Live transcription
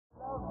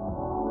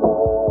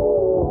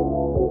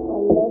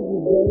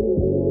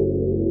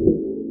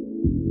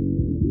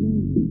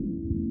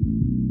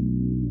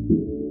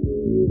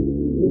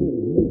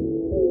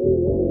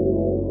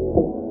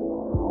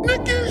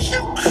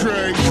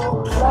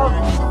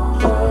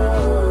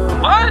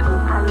What?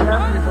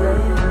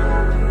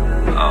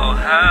 Oh,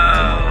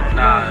 hell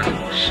nah.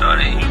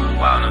 Shorty, you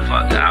wild the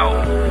fuck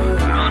out.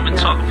 I only been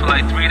talking for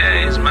like 3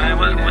 days, man.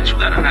 What you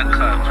got in that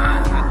cup,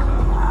 man?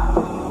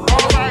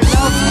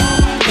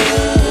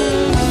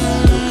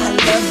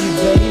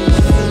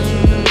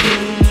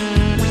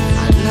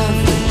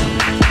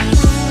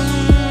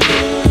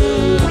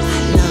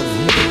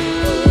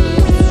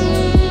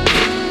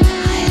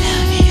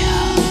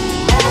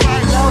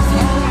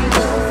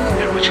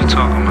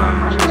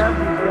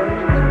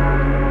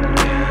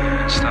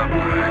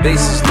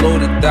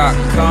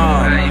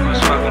 FabMadeThatBeat.com. Hey, you was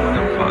fucking with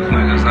them fuck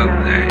niggas the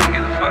other day.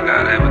 Get the fuck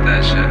out of here with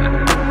that shit.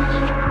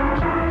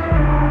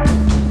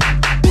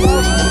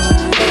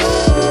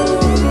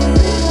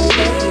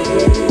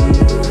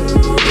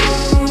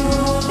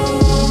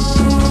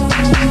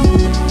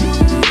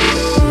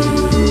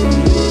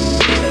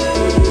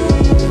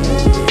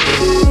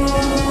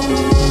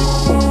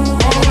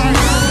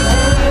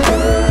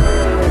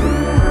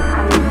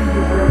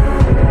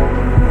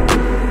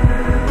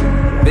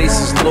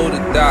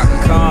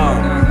 FabMadeThatBeat.com.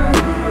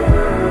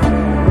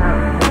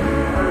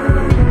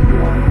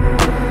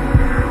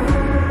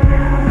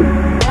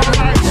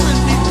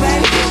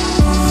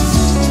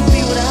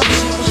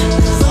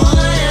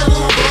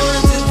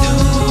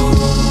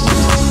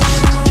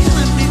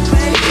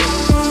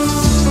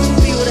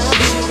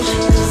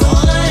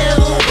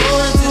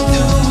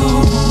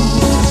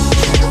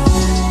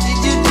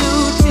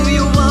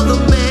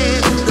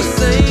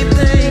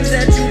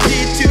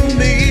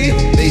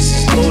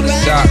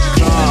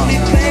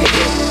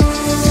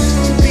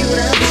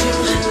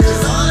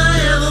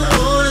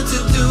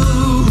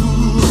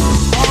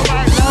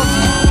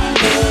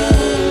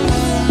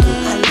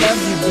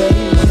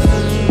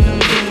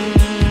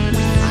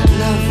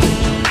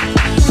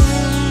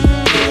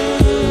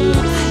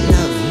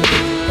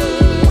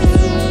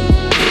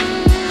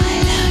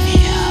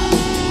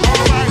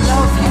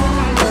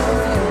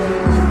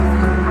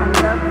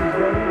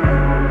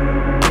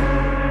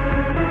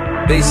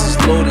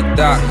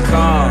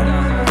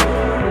 FabMadeThatBeat.com.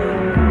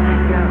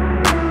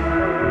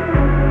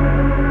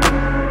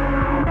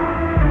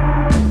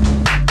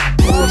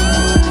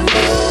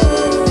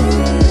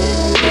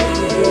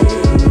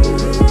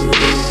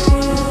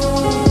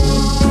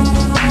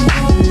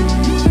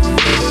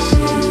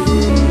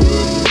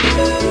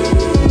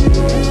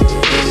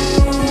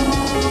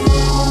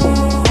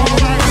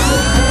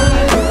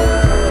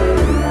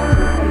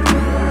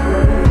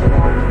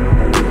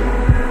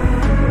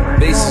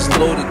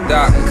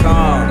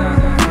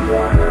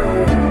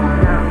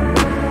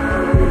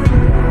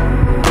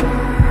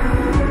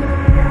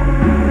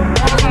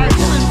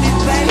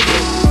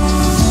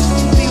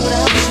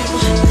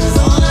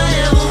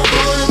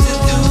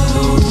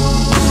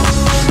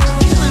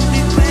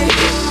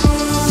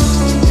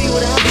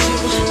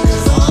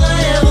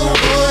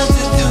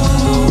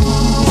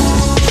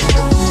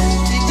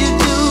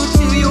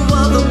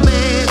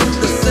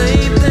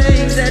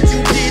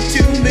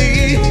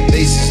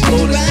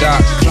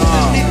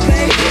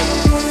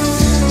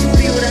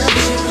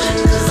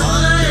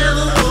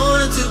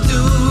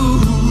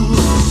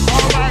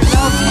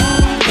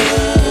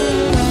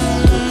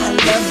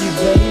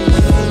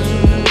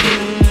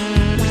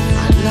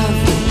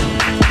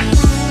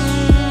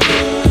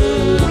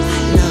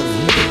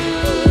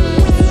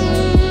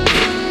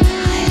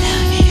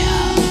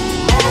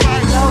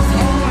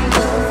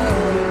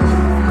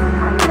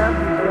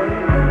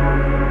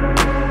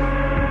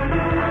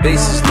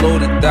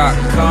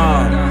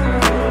 FabMadeThatBeat.com.